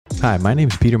Hi, my name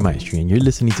is Peter Maestri, and you're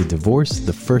listening to Divorce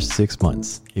the First 6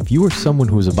 Months. If you are someone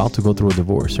who is about to go through a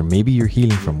divorce, or maybe you're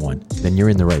healing from one, then you're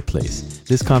in the right place.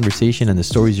 This conversation and the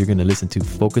stories you're going to listen to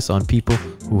focus on people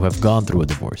who have gone through a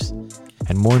divorce,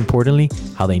 and more importantly,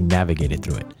 how they navigated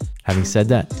through it. Having said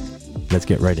that, let's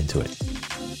get right into it.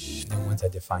 And once I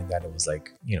defined that, it was like,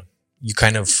 you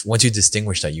kind of, once you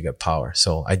distinguish that, you get power.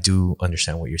 So I do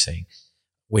understand what you're saying,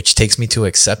 which takes me to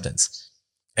acceptance.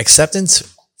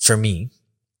 Acceptance for me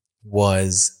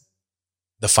was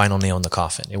the final nail in the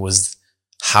coffin. It was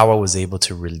how I was able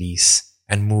to release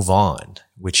and move on,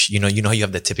 which, you know how you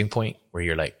have the tipping point where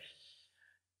you're like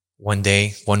one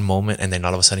day, one moment, and then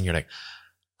all of a sudden you're like,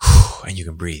 whew, and you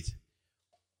can breathe.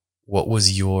 What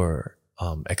was your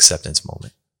acceptance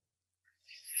moment?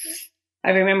 I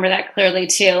remember that clearly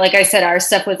too. Like I said, our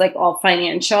stuff was like all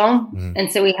financial. Mm.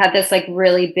 And so we had this like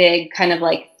really big kind of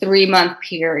like 3-month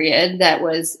period that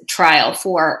was trial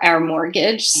for our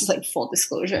mortgage. It's like full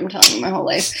disclosure, I'm telling you my whole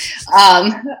life.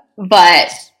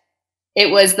 But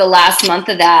it was the last month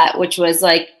of that, which was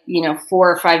like, 4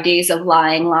 or 5 days of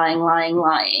lying.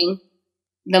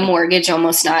 The mortgage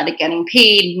almost not getting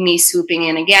paid, me swooping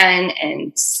in again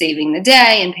and saving the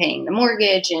day and paying the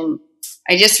mortgage. And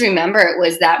I just remember it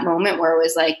was that moment where it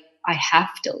was like, I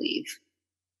have to leave.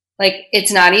 Like,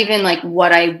 it's not even like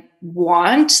what I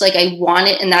want. Like I want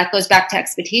it. And that goes back to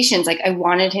expectations. Like I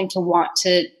wanted him to want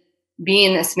to be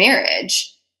in this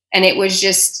marriage. And it was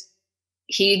just,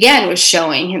 he again was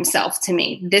showing himself to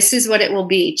me. This is what it will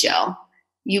be, Jill.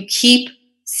 You keep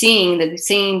seeing the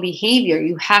same behavior.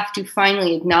 You have to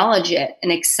finally acknowledge it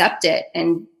and accept it.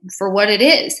 And for what it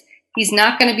is, he's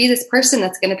not going to be this person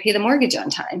that's going to pay the mortgage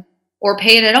on time or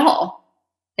pay it at all.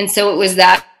 And so it was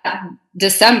that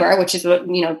December, which is what,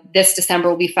 this December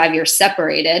will be 5 years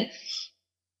separated.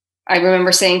 I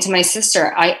remember saying to my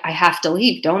sister, I have to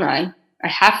leave, don't I? I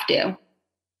have to.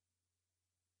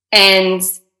 And,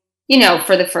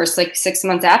 for the first 6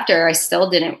 months after, I still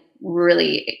didn't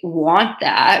really want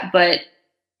that. But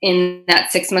in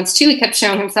that 6 months too, he kept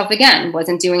showing himself again,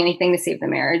 wasn't doing anything to save the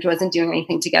marriage, wasn't doing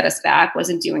anything to get us back,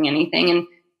 wasn't doing anything. And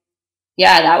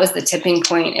yeah, that was the tipping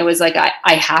point. It was like,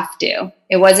 I have to.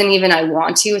 It wasn't even I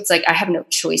want to. It's like, I have no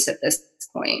choice at this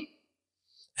point.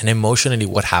 And emotionally,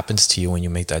 what happens to you when you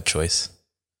make that choice?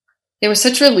 There was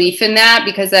such relief in that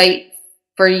because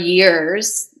for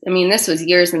years, this was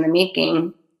years in the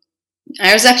making.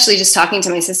 I was actually just talking to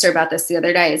my sister about this the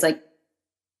other day. It's like,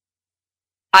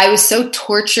 I was so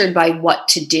tortured by what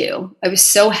to do. I was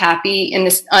so unhappy in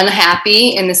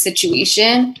the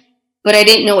situation. But I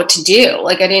didn't know what to do.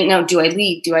 Like, I didn't know, do I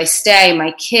leave? Do I stay?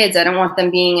 My kids, I don't want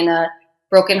them being in a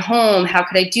broken home. How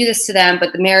could I do this to them?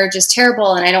 But the marriage is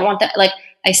terrible. And I don't want that. Like,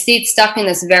 I stayed stuck in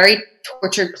this very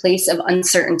tortured place of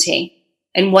uncertainty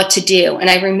and what to do. And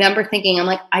I remember thinking, I'm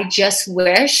like, I just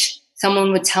wish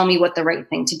someone would tell me what the right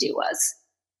thing to do was.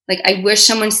 Like, I wish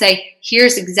someone would say,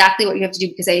 here's exactly what you have to do,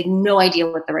 because I had no idea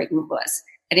what the right move was.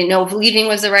 I didn't know if leaving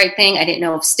was the right thing. I didn't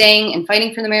know if staying and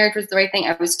fighting for the marriage was the right thing.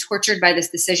 I was tortured by this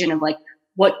decision of like,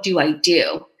 what do I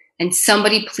do? And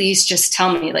somebody please just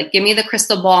tell me, like, give me the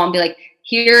crystal ball and be like,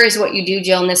 here is what you do,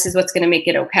 Jill, and this is what's going to make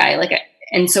it okay.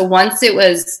 And so once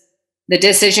the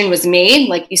decision was made,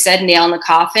 like you said, nail in the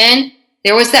coffin,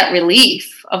 there was that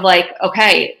relief of like,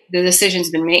 okay, the decision's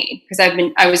been made, because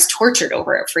I was tortured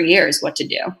over it for years, what to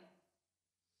do.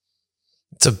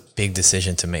 It's a big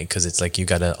decision to make, because it's like you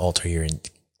got to alter your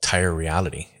entire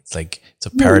reality. It's like, it's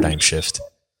a paradigm shift.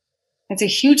 It's a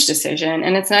huge decision.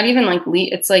 And it's not even like,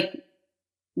 it's like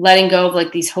letting go of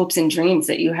like these hopes and dreams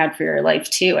that you had for your life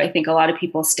too. I think a lot of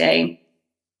people stay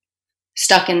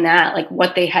stuck in that, like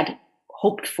what they had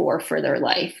hoped for their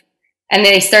life. And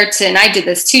they start to, and I did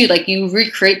this too, like you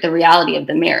recreate the reality of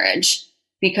the marriage,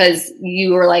 because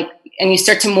you were like, and you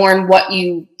start to mourn what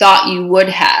you thought you would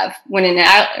have, when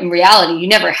in reality, you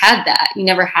never had that. You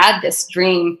never had this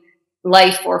dream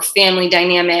life or family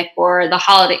dynamic or the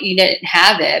holiday. You didn't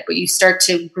have it, but you start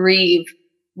to grieve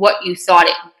what you thought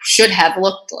it should have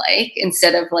looked like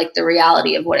instead of like the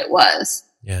reality of what it was.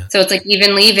 Yeah. So it's like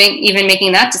even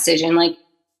making that decision, like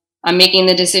I'm making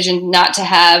the decision not to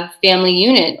have family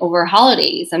unit over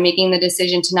holidays. I'm making the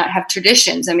decision to not have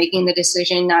traditions. I'm making the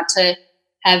decision not to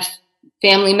have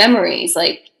family memories.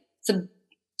 Like, it's a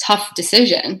tough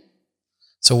decision.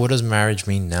 So what does marriage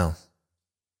mean now?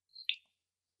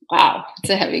 Wow, it's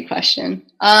a heavy question.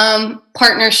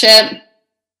 Partnership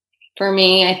for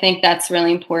me, I think that's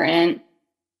really important.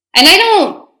 And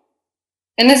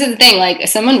this is the thing, like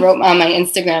someone wrote on my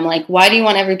Instagram, like, why do you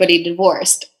want everybody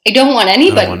divorced? I don't want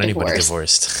anybody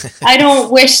divorced. I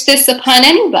don't wish this upon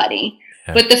anybody.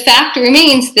 Yeah. But the fact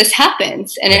remains, this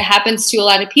happens, and it happens to a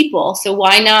lot of people. So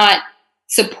why not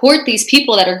support these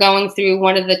people that are going through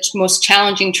one of the most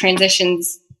challenging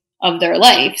transitions of their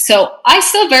life. So I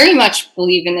still very much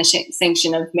believe in the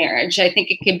sanction of marriage. I think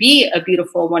it could be a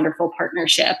beautiful, wonderful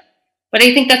partnership, but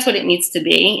I think that's what it needs to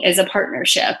be, is a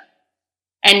partnership.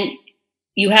 And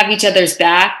you have each other's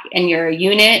back, and you're a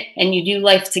unit, and you do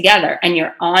life together, and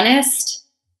you're honest,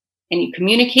 and you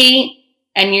communicate,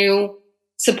 and you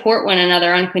support one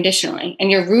another unconditionally,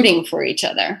 and you're rooting for each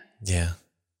other. Yeah.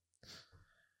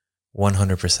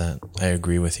 100%. I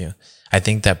agree with you. I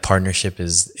think that partnership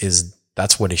is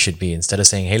that's what it should be. Instead of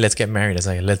saying, hey, let's get married, it's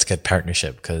like, let's get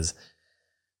partnership, because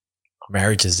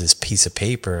marriage is this piece of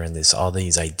paper and this all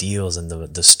these ideals and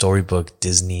the storybook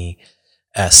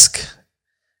Disney-esque,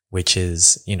 which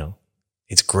is, you know,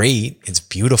 it's great, it's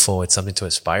beautiful, it's something to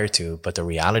aspire to, but the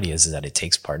reality is that it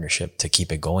takes partnership to keep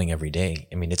it going every day.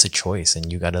 I mean, it's a choice,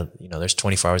 and you gotta, you know, there's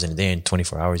 24 hours in a day, and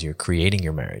 24 hours you're creating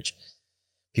your marriage.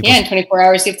 Yeah, in 24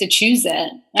 hours you have to choose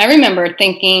it. I remember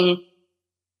thinking,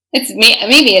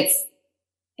 maybe it's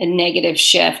a negative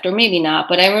shift, or maybe not,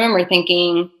 but I remember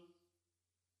thinking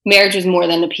marriage was more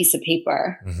than a piece of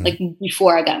paper. Mm-hmm. Like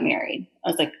before I got married, I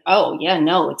was like, oh yeah,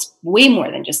 no, it's way more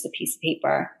than just a piece of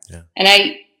paper. Yeah.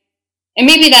 And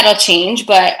maybe that'll change,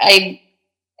 but I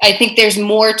think there's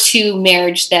more to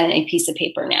marriage than a piece of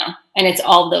paper now. And it's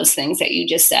all those things that you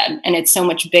just said. And it's so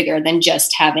much bigger than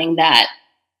just having that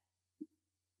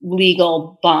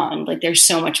legal bond. Like there's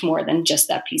so much more than just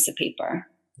that piece of paper.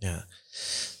 Yeah.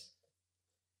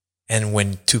 And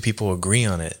when two people agree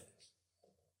on it,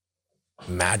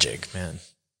 magic, man.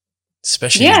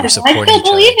 Especially when you're supporting each other.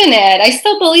 I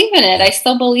still believe in it. I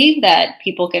still believe that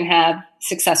people can have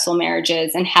successful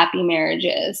marriages and happy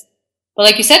marriages. But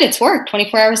like you said, it's work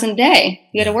 24 hours in a day.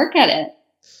 You got to work at it.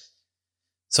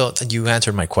 So you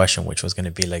answered my question, which was going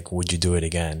to be like, would you do it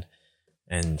again?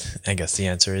 And I guess the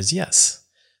answer is yes.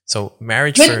 So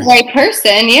marriage with the right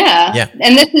person, yeah.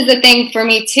 And this is the thing for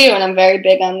me too, and I'm very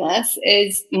big on this,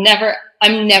 is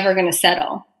I'm never going to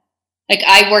settle. Like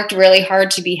I worked really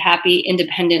hard to be happy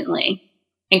independently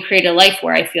and create a life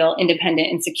where I feel independent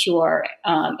and secure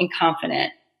and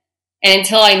confident. And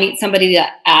until I meet somebody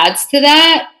that adds to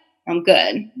that, I'm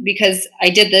good, because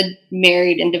I did the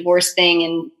married and divorced thing,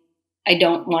 and I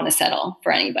don't want to settle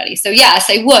for anybody. So yes,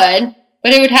 I would,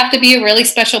 but it would have to be a really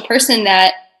special person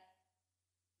that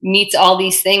meets all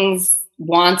these things,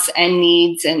 wants and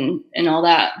needs and all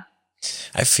that.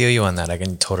 I feel you on that. I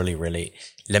can totally relate.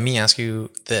 Let me ask you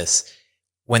this.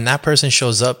 When that person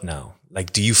shows up now,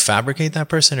 like, do you fabricate that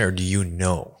person, or do you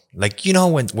know? Like, you know,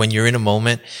 when you're in a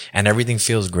moment and everything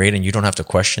feels great and you don't have to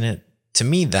question it, to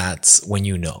me, that's when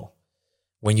you know.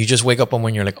 When you just wake up and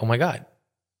when you're like, oh my God,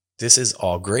 this is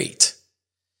all great.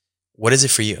 What is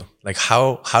it for you? Like,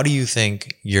 how do you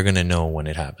think you're going to know when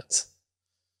it happens?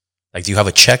 Like, do you have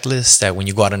a checklist that when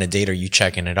you go out on a date, are you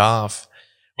checking it off?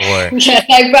 Or yes,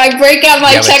 I break out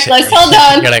my checklist. Hold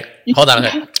on. You're like, hold on.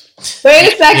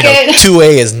 Wait a second.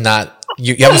 2A is not,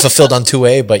 you haven't fulfilled on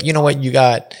 2A, but you know what? You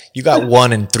got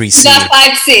 1 and 3C. Not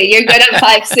 5C. You're good at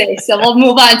 5C. So we'll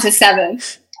move on to 7.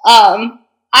 I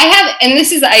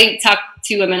talk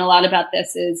to women a lot about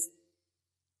this, is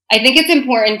I think it's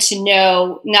important to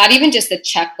know not even just a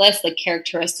checklist, like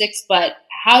characteristics, but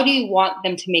how do you want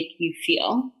them to make you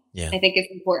feel? Yeah. I think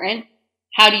it's important.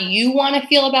 How do you want to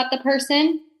feel about the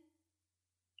person?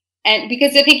 And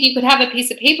because I think you could have a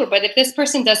piece of paper, but if this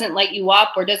person doesn't light you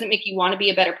up, or doesn't make you want to be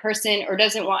a better person, or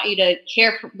doesn't want you to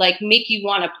care for, like, make you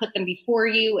want to put them before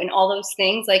you and all those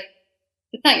things, like,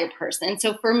 it's not your person.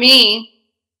 So for me,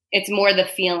 it's more the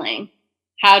feeling.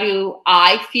 How do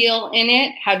I feel in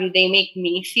it? How do they make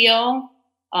me feel?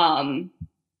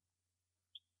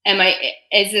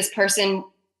 Is this person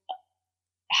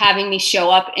having me show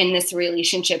up in this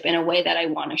relationship in a way that I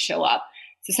want to show up?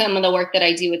 So some of the work that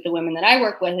I do with the women that I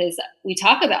work with is we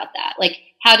talk about that. Like,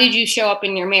 how did you show up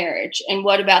in your marriage? And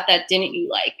what about that didn't you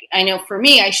like? I know for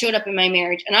me, I showed up in my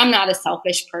marriage, and I'm not a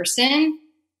selfish person,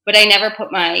 but I never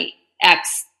put my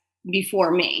ex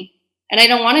before me. And I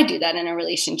don't want to do that in a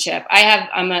relationship.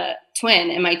 I'm a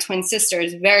twin, and my twin sister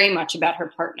is very much about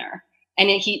her partner. And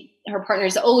her partner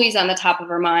is always on the top of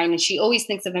her mind, and she always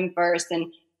thinks of him first.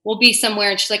 And we'll be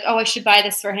somewhere, and she's like, oh, I should buy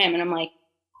this for him. And I'm like,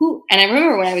 who? And I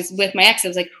remember when I was with my ex, I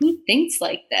was like, who thinks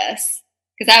like this?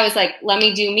 Because I was like, let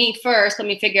me do me first. Let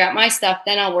me figure out my stuff.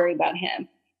 Then I'll worry about him.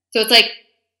 So it's like,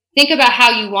 think about how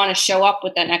you want to show up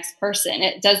with that next person.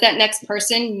 Does that next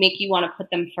person make you want to put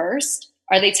them first?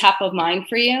 Are they top of mind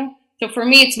for you? So for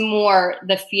me, it's more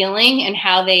the feeling and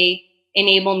how they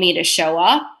enable me to show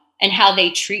up, and how they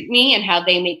treat me and how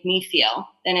they make me feel,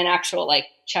 than an actual like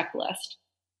checklist.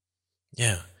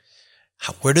 Yeah.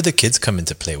 Where do the kids come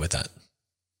into play with that?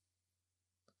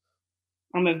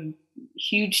 I'm a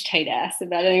huge tight ass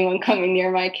about anyone coming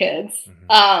near my kids.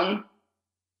 I'm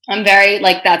very,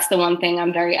 like, that's the one thing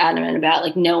I'm very adamant about.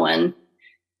 Like, no one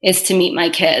is to meet my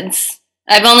kids.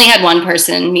 I've only had one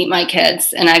person meet my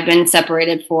kids, and I've been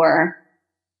separated for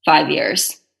 5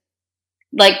 years.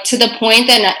 Like, to the point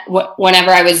that whenever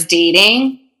I was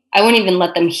dating, I wouldn't even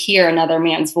let them hear another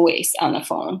man's voice on the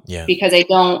phone. Yeah. Because they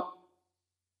don't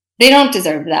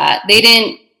deserve that. They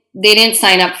didn't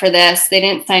sign up for this. They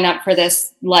didn't sign up for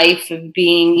this life of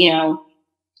being, you know,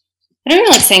 I don't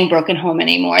even like saying broken home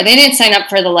anymore. They didn't sign up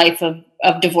for the life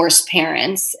of divorced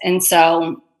parents. And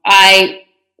so I'm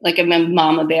a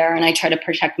mama bear, and I try to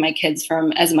protect my kids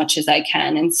from as much as I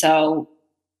can. And so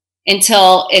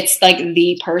until it's like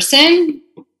the person,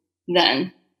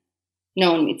 then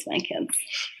no one meets my kids.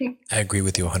 I agree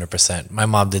with you 100%. My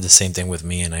mom did the same thing with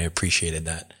me, and I appreciated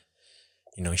that.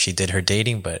 You know, she did her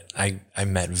dating, but I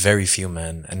met very few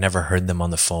men. I never heard them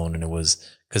on the phone, and it was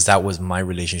because that was my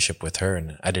relationship with her,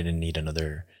 and I didn't need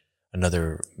another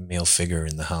male figure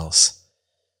in the house.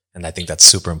 And I think that's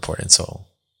super important. So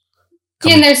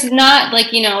yeah, and there's not,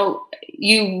 like, you know,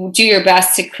 you do your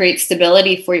best to create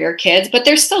stability for your kids, but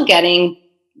they're still getting,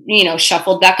 you know,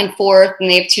 shuffled back and forth, and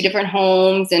they have 2 different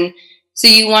homes. And so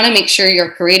you want to make sure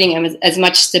you're creating as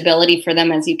much stability for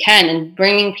them as you can, and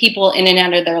bringing people in and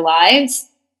out of their lives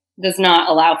does not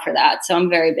allow for that. So I'm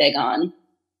very big on,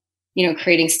 you know,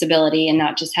 creating stability and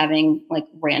not just having like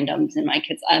randoms in my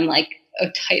kids. I'm like a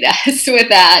tight ass with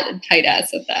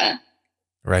that.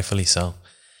 Rightfully so.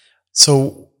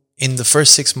 So in the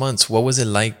first 6 months, what was it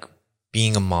like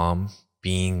being a mom,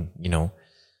 being, you know,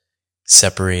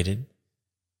 separated?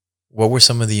 What were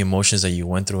some of the emotions that you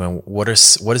went through, and what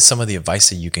is some of the advice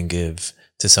that you can give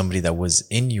to somebody that was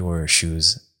in your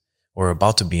shoes or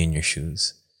about to be in your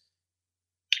shoes?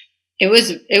 It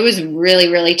was really,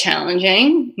 really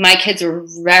challenging. My kids were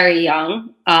very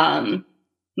young.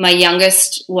 My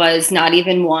youngest was not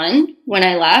even 1 when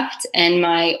I left, and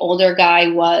my older guy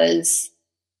was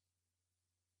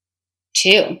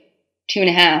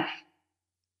 2.5.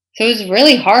 So it was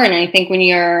really hard. And I think when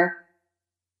you're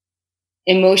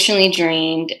emotionally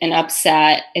drained and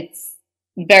upset, it's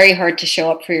very hard to show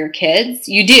up for your kids.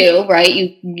 You do,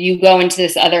 right? You go into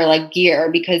this other like gear,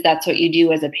 because that's what you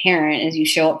do as a parent, is you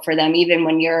show up for them even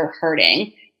when you're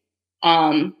hurting.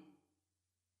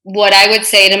 What I would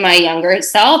say to my younger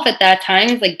self at that time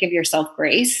is, like, give yourself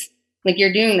grace. Like,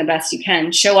 you're doing the best you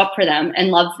can. Show up for them and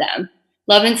love them.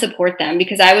 Love and support them,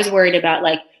 because I was worried about,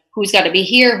 like, who's got to be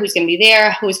here, who's going to be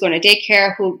there, who's going to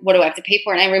daycare, what do I have to pay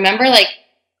for? And I remember, like,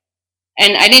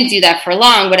 and I didn't do that for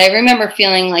long, but I remember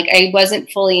feeling like I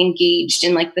wasn't fully engaged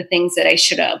in like the things that I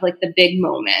should have, like the big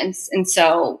moments. And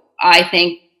so I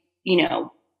think, you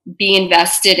know, be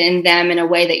invested in them in a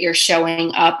way that you're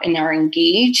showing up and are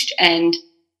engaged, and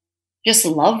just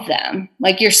love them.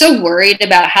 Like, you're so worried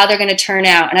about how they're going to turn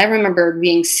out. And I remember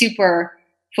being super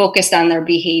focused on their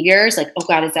behaviors. Like, oh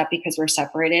God, is that because we're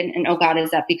separated? And oh God, is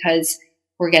that because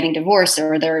we're getting divorced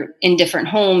or they're in different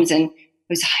homes? And I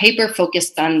was hyper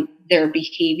focused on their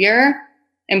behavior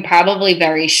and probably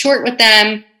very short with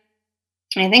them.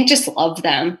 I think just love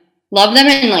them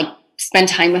and like spend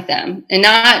time with them, and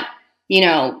not, you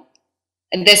know,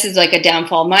 this is like a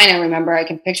downfall of mine. I remember I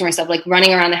can picture myself like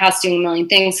running around the house doing a million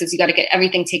things because you got to get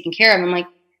everything taken care of. I'm like,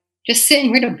 just sit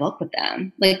and read a book with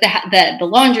them. Like the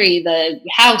laundry, the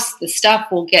house, the stuff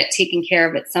will get taken care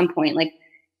of at some point. Like,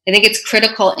 I think it's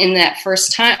critical in that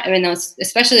first time, I mean,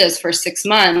 especially those first 6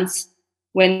 months,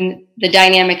 when the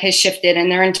dynamic has shifted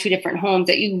and they're in 2 different homes,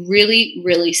 that you really,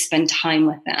 really spend time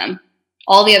with them.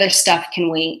 All the other stuff can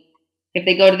wait. If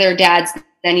they go to their dad's,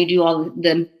 then you do all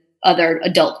the other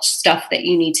adult stuff that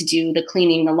you need to do, the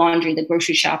cleaning, the laundry, the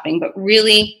grocery shopping, but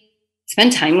really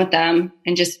spend time with them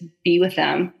and just be with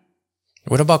them.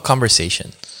 What about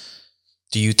conversation?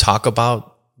 Do you talk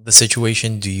about the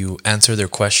situation? Do you answer their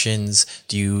questions?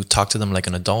 Do you talk to them like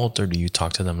an adult, or do you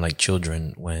talk to them like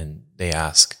children when they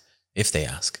ask? If they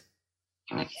ask?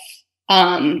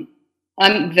 I'm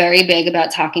very big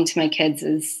about talking to my kids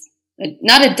as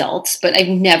not adults, but I've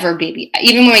never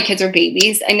even when my kids were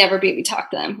babies, I never baby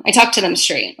talked to them. I talk to them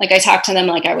straight. Like, I talk to them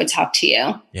like I would talk to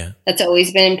you. Yeah. That's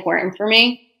always been important for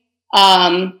me.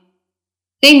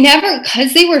 They never,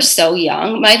 because they were so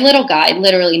young, my little guy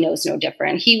literally knows no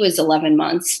different. He was 11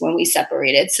 months when we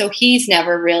separated. So he's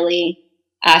never really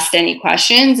asked any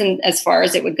questions. And as far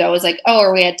as it would go, is like, oh,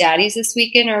 are we at daddy's this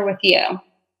weekend or with you?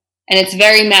 And it's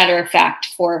very matter of fact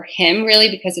for him,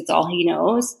 really, because it's all he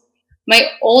knows. My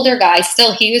older guy,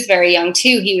 still, he was very young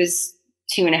too. He was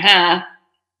 2.5.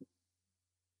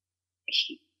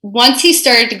 Once he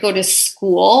started to go to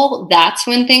school, that's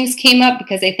when things came up,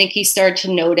 because I think he started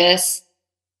to notice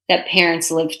that parents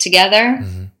live together.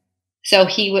 Mm-hmm. So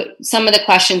some of the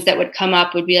questions that would come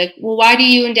up would be like, well, why do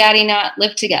you and daddy not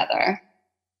live together?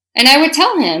 And I would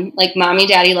tell him, like, mommy,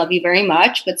 daddy love you very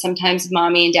much, but sometimes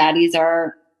mommy and daddies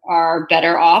are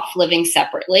better off living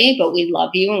separately, but we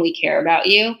love you and we care about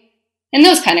you. And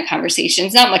those kind of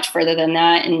conversations, not much further than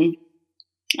that. And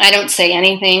I don't say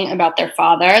anything about their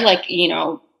father. Like, you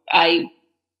know,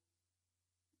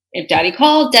 if daddy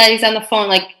called, daddy's on the phone,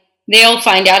 like, they'll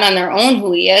find out on their own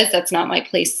who he is. That's not my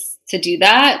place to do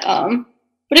that.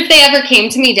 But if they ever came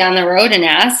to me down the road and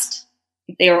asked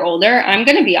if they were older, I'm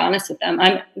going to be honest with them.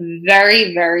 I'm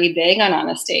very, very big on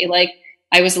honesty. Like,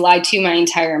 I was lied to my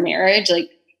entire marriage. Like,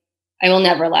 I will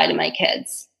never lie to my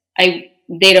kids.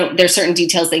 There's certain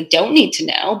details they don't need to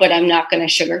know, but I'm not going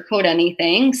to sugarcoat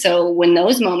anything. So when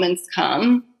those moments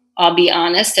come, I'll be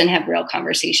honest and have real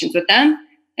conversations with them.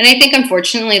 And I think,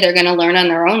 unfortunately, they're going to learn on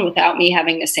their own without me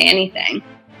having to say anything.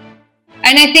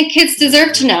 And I think kids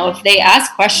deserve to know. If they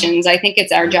ask questions, I think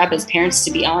it's our job as parents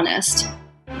to be honest.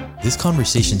 This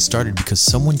conversation started because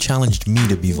someone challenged me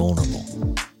to be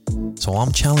vulnerable. So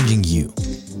I'm challenging you.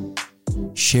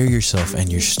 Share yourself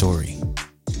and your story.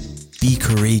 Be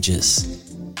courageous.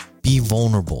 Be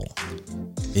vulnerable.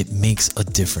 It makes a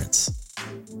difference.